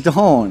the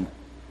stone?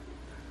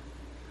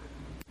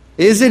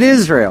 Is it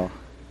Israel?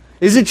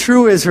 Is it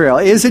true Israel?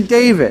 Is it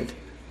David?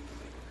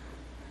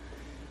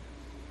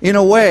 In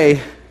a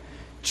way,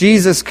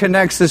 Jesus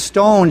connects the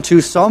stone to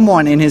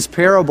someone in his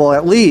parable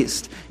at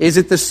least. Is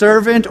it the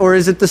servant or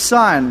is it the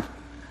son?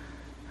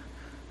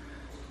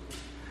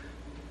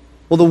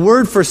 Well, the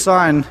word for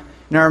son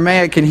in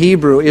Aramaic and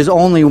Hebrew is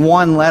only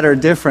one letter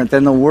different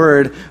than the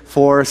word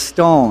for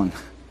stone.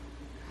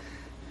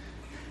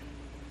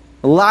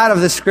 A lot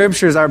of the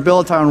scriptures are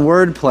built on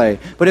wordplay.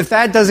 But if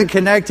that doesn't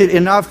connect it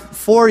enough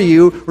for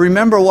you,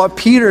 remember what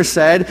Peter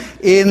said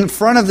in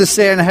front of the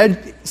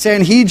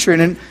Sanhedrin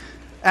in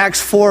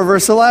Acts 4,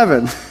 verse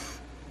 11. If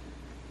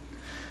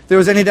there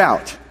was any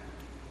doubt.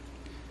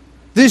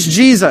 This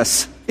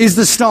Jesus is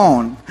the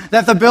stone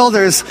that the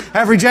builders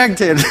have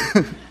rejected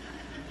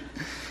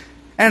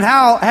and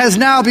how has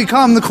now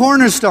become the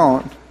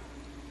cornerstone.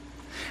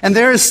 And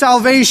there is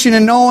salvation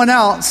in no one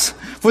else.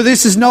 For there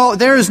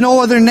is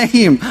no other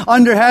name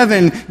under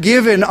heaven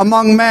given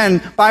among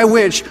men by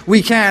which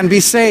we can be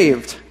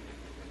saved.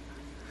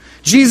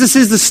 Jesus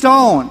is the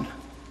stone.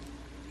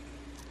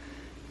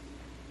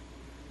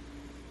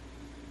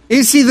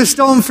 Is he the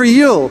stone for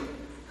you?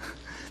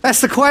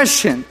 That's the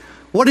question.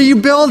 What are you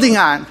building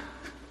on?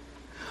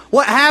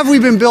 What have we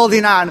been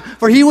building on?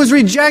 For he was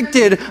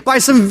rejected by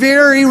some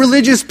very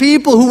religious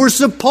people who were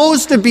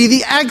supposed to be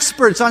the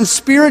experts on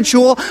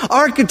spiritual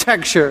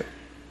architecture.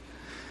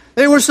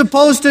 They were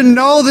supposed to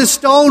know the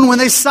stone when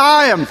they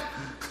saw him.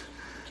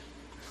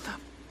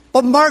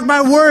 But mark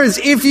my words,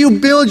 if you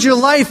build your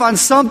life on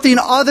something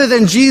other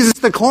than Jesus,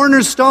 the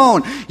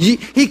cornerstone,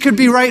 he could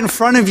be right in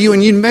front of you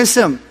and you'd miss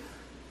him.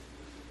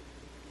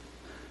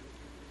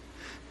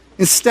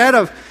 Instead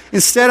of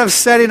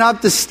setting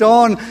up the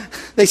stone,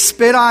 they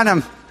spit on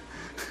him.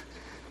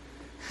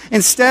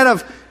 Instead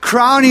of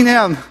crowning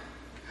him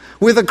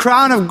with a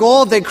crown of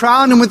gold, they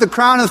crowned him with a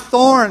crown of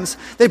thorns.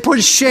 They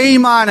put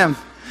shame on him.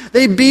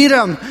 They beat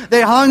him.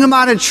 They hung him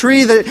on a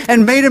tree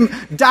and made him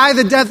die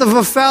the death of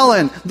a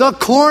felon. The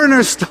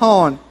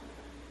cornerstone.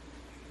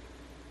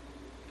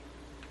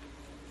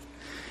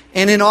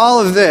 And in all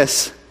of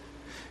this,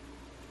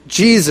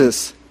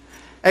 Jesus,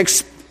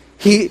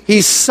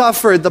 he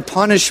suffered the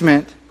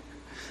punishment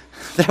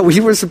that we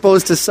were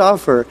supposed to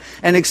suffer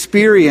and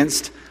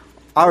experienced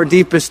our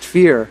deepest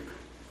fear.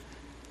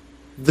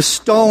 The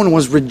stone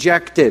was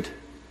rejected.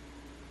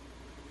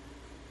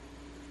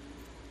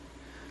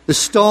 The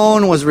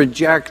stone was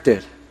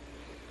rejected.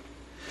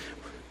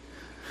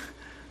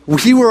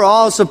 We were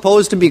all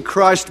supposed to be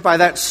crushed by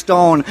that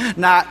stone,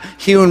 not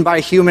hewn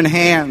by human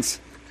hands.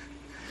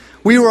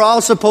 We were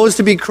all supposed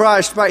to be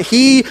crushed, but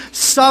he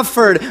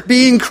suffered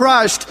being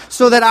crushed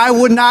so that I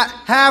would not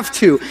have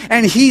to.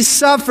 And he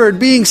suffered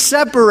being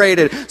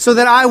separated so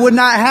that I would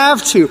not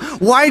have to.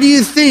 Why do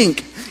you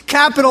think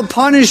capital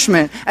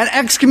punishment and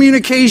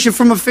excommunication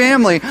from a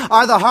family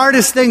are the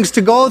hardest things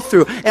to go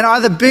through and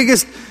are the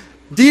biggest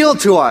deal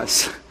to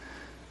us?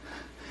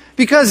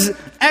 Because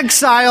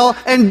exile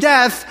and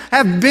death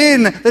have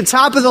been the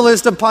top of the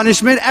list of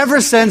punishment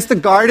ever since the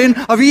Garden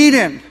of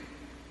Eden.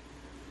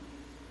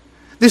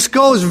 This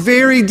goes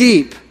very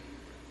deep.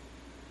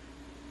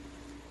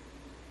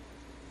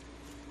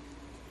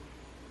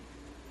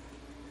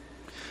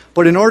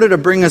 But in order to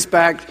bring us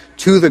back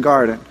to the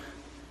garden,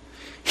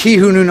 he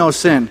who knew no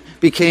sin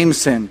became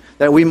sin,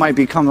 that we might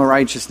become the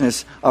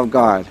righteousness of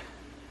God.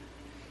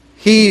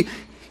 He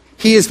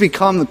has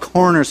become the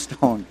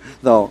cornerstone,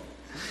 though.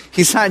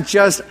 He's not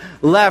just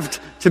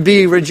left to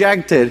be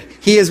rejected.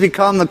 He has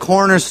become the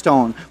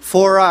cornerstone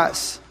for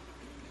us.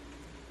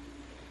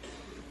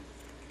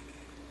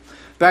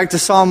 Back to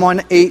Psalm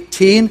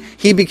 118,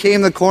 he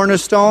became the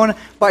cornerstone,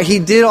 but he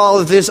did all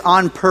of this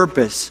on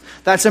purpose.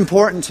 That's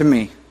important to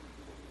me.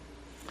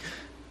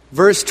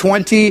 Verse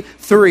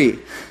 23,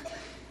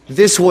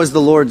 this was the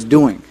Lord's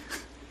doing.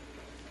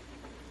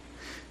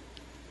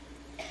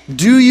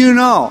 Do you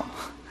know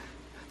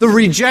the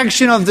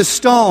rejection of the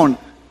stone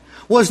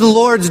was the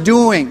Lord's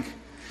doing?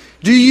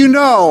 Do you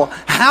know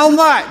how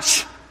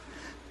much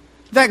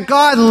that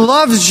God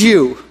loves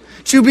you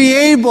to be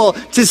able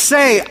to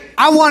say,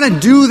 I want to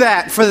do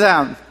that for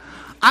them.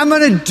 I'm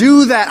going to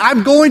do that.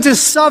 I'm going to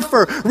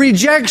suffer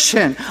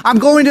rejection. I'm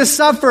going to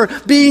suffer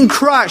being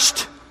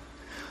crushed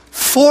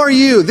for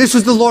you. This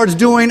was the Lord's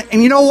doing.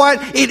 And you know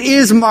what? It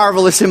is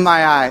marvelous in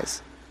my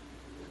eyes.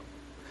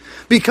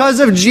 Because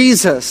of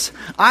Jesus,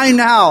 I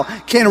now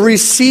can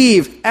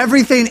receive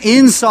everything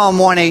in Psalm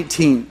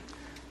 118.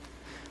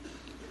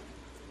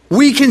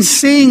 We can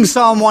sing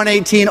Psalm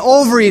 118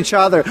 over each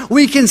other.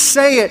 We can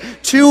say it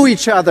to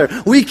each other.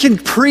 We can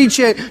preach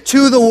it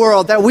to the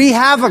world that we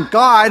have a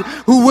God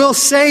who will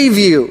save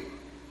you.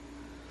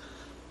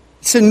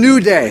 It's a new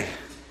day.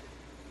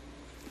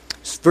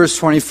 Verse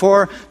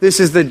 24, this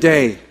is the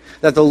day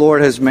that the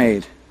Lord has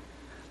made.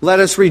 Let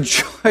us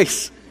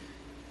rejoice.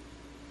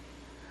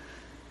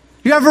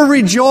 You ever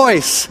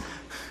rejoice?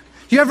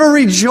 You ever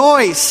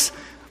rejoice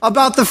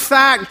about the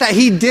fact that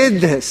he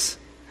did this?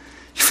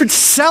 You should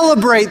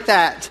celebrate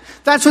that.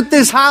 That's what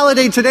this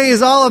holiday today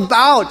is all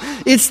about.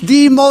 It's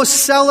the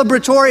most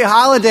celebratory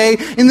holiday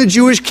in the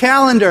Jewish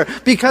calendar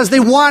because they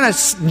want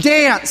to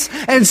dance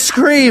and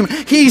scream,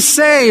 he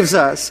saves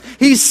us.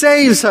 He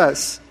saves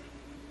us.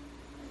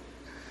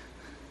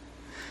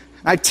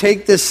 I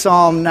take this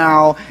psalm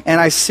now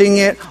and I sing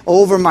it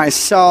over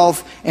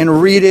myself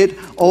and read it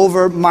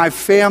over my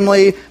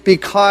family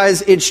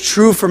because it's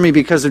true for me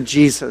because of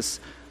Jesus.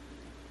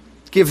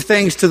 Give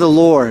thanks to the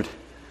Lord,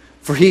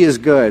 for He is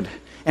good,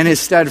 and His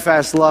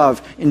steadfast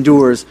love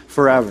endures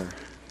forever.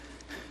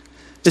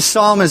 This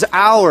psalm is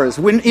ours.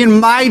 When in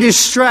my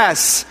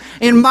distress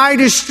and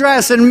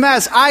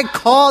mess, I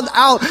called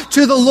out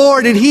to the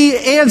Lord and He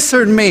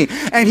answered me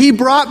and He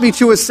brought me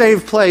to a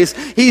safe place.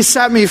 He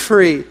set me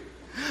free.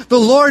 The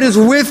Lord is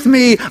with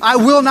me. I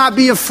will not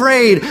be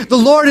afraid. The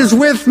Lord is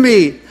with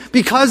me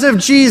because of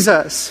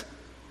Jesus.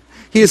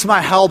 He is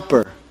my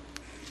helper.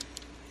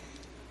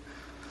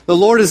 The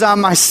Lord is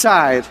on my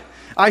side.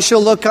 I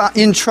shall look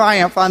in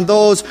triumph on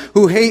those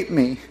who hate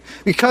me.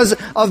 Because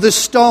of the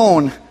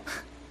stone,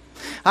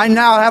 I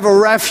now have a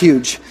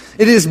refuge.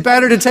 It is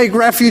better to take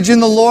refuge in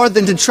the Lord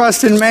than to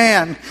trust in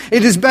man.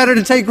 It is better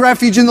to take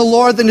refuge in the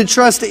Lord than to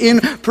trust in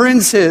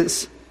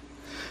princes.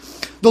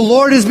 The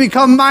Lord has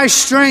become my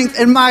strength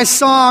and my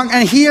song,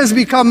 and He has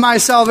become my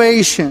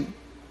salvation.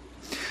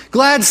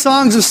 Glad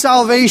songs of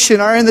salvation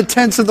are in the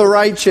tents of the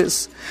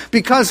righteous,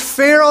 because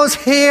Pharaoh's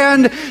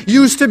hand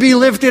used to be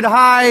lifted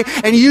high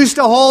and used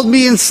to hold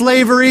me in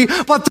slavery,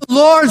 but the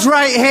Lord's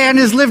right hand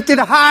is lifted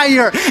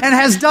higher and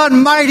has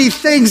done mighty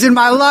things in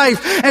my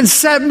life and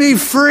set me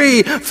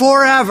free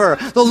forever.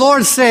 The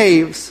Lord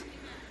saves.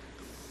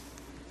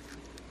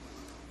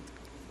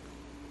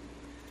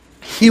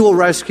 He will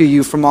rescue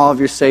you from all of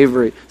your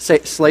slavery,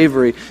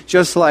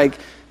 just like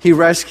He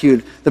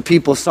rescued the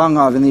people sung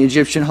of in the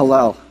Egyptian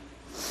Hallel.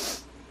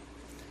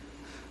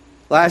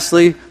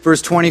 Lastly,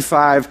 verse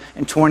 25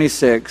 and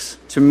 26,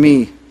 to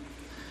me,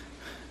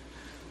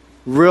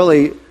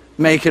 really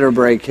make it or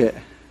break it.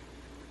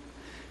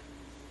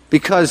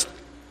 Because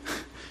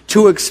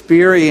to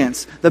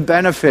experience the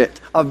benefit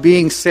of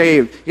being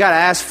saved, you got to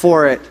ask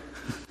for it.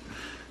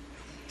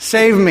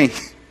 Save me.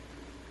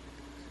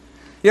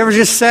 You ever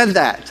just said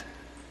that?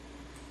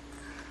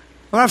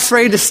 I'm not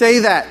afraid to say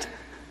that.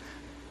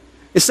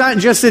 It's not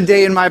just a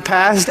day in my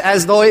past,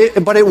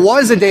 but it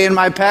was a day in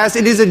my past.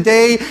 It is a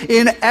day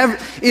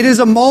it is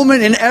a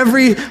moment in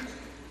every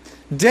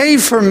day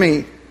for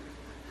me.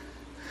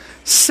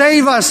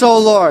 Save us, O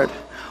Lord.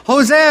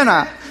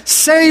 Hosanna,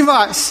 save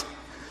us.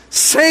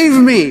 Save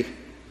me.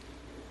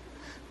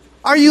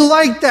 Are you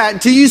like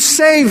that? Do you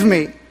save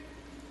me?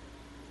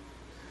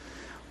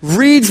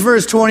 Reads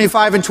verse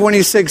 25 and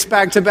 26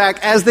 back to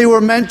back as they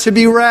were meant to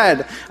be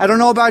read. I don't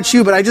know about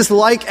you, but I just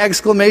like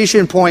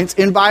exclamation points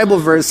in Bible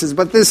verses.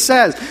 But this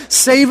says,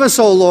 save us,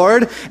 O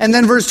Lord. And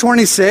then verse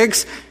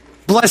 26,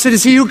 blessed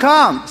is He who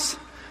comes.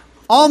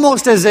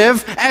 Almost as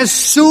if, as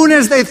soon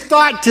as they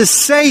thought to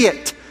say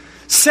it,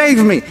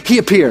 save me, He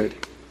appeared.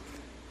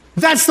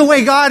 That's the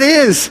way God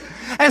is.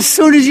 As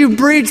soon as you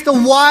breach the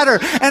water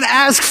and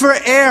ask for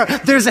air,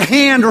 there's a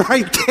hand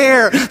right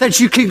there that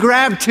you can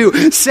grab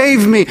to.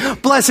 Save me.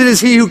 Blessed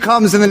is he who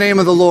comes in the name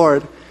of the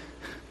Lord.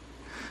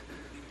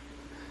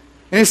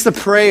 And it's the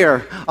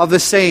prayer of the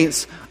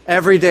saints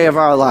every day of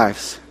our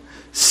lives.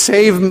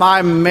 Save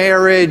my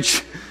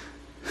marriage.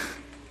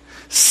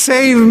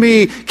 Save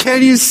me.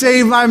 Can you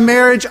save my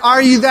marriage?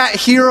 Are you that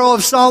hero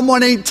of Psalm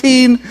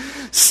 118?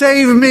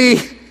 Save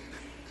me.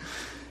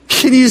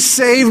 Can you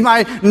save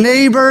my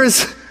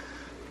neighbors?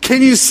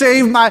 Can you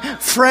save my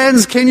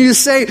friends? Can you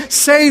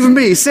save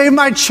me? Save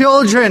my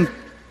children.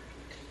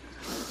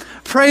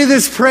 Pray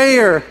this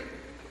prayer.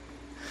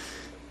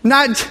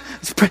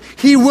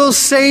 He will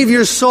save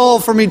your soul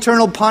from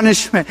eternal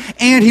punishment,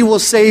 and He will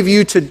save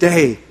you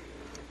today.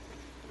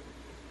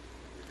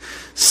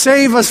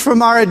 Save us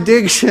from our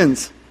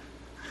addictions,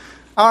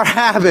 our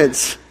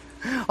habits,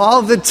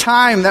 all the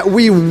time that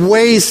we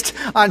waste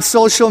on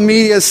social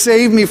media.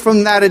 Save me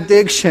from that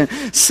addiction.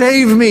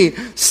 Save me.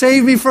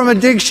 Save me from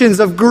addictions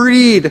of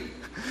greed.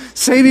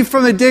 Save me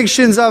from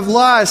addictions of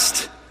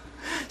lust.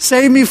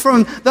 Save me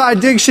from the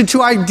addiction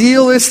to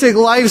idealistic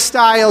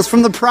lifestyles,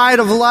 from the pride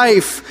of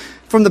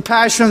life, from the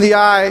passion of the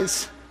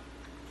eyes.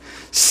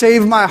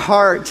 Save my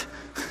heart.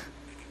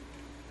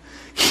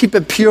 Keep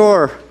it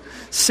pure.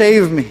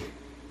 Save me.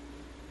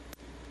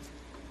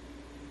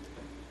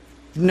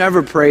 You've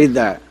never prayed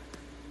that.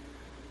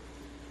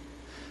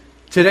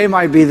 Today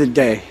might be the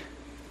day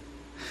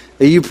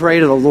that you pray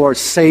to the Lord,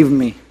 save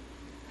me.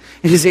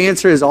 And His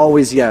answer is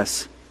always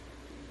yes.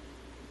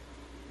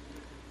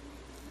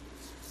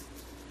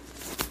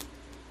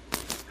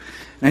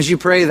 And as you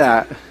pray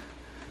that,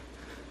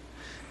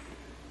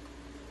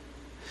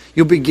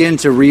 you'll begin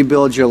to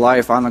rebuild your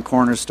life on the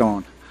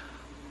cornerstone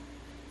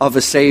of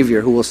a Savior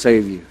who will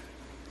save you.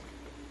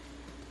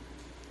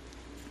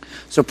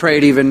 So pray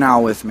it even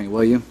now with me,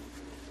 will you?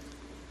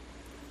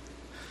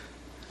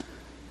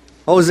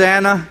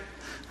 Hosanna,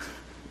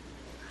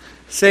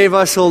 save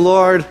us, O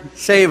Lord,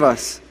 save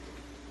us.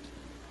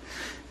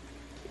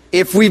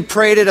 If we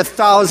prayed it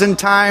 1,000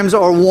 times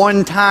or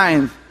one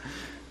time,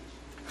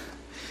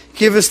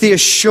 give us the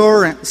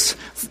assurance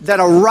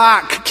that a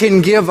rock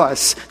can give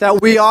us,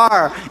 that we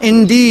are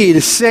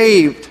indeed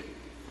saved.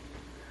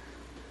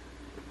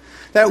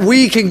 that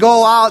we can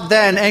go out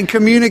then and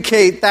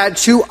communicate that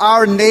to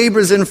our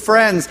neighbors and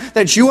friends,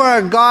 that you are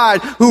a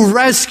God who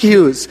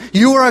rescues.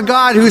 You are a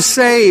God who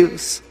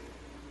saves.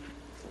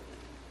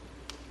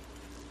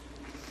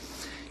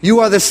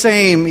 You are the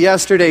same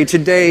yesterday,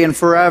 today, and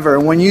forever.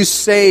 When you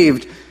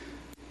saved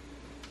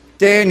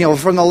Daniel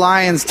from the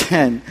lion's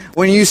den,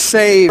 when you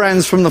saved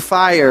friends from the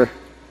fire,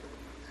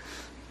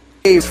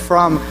 saved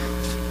from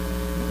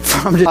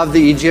of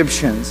the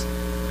Egyptians,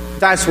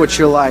 that's what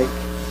you're like.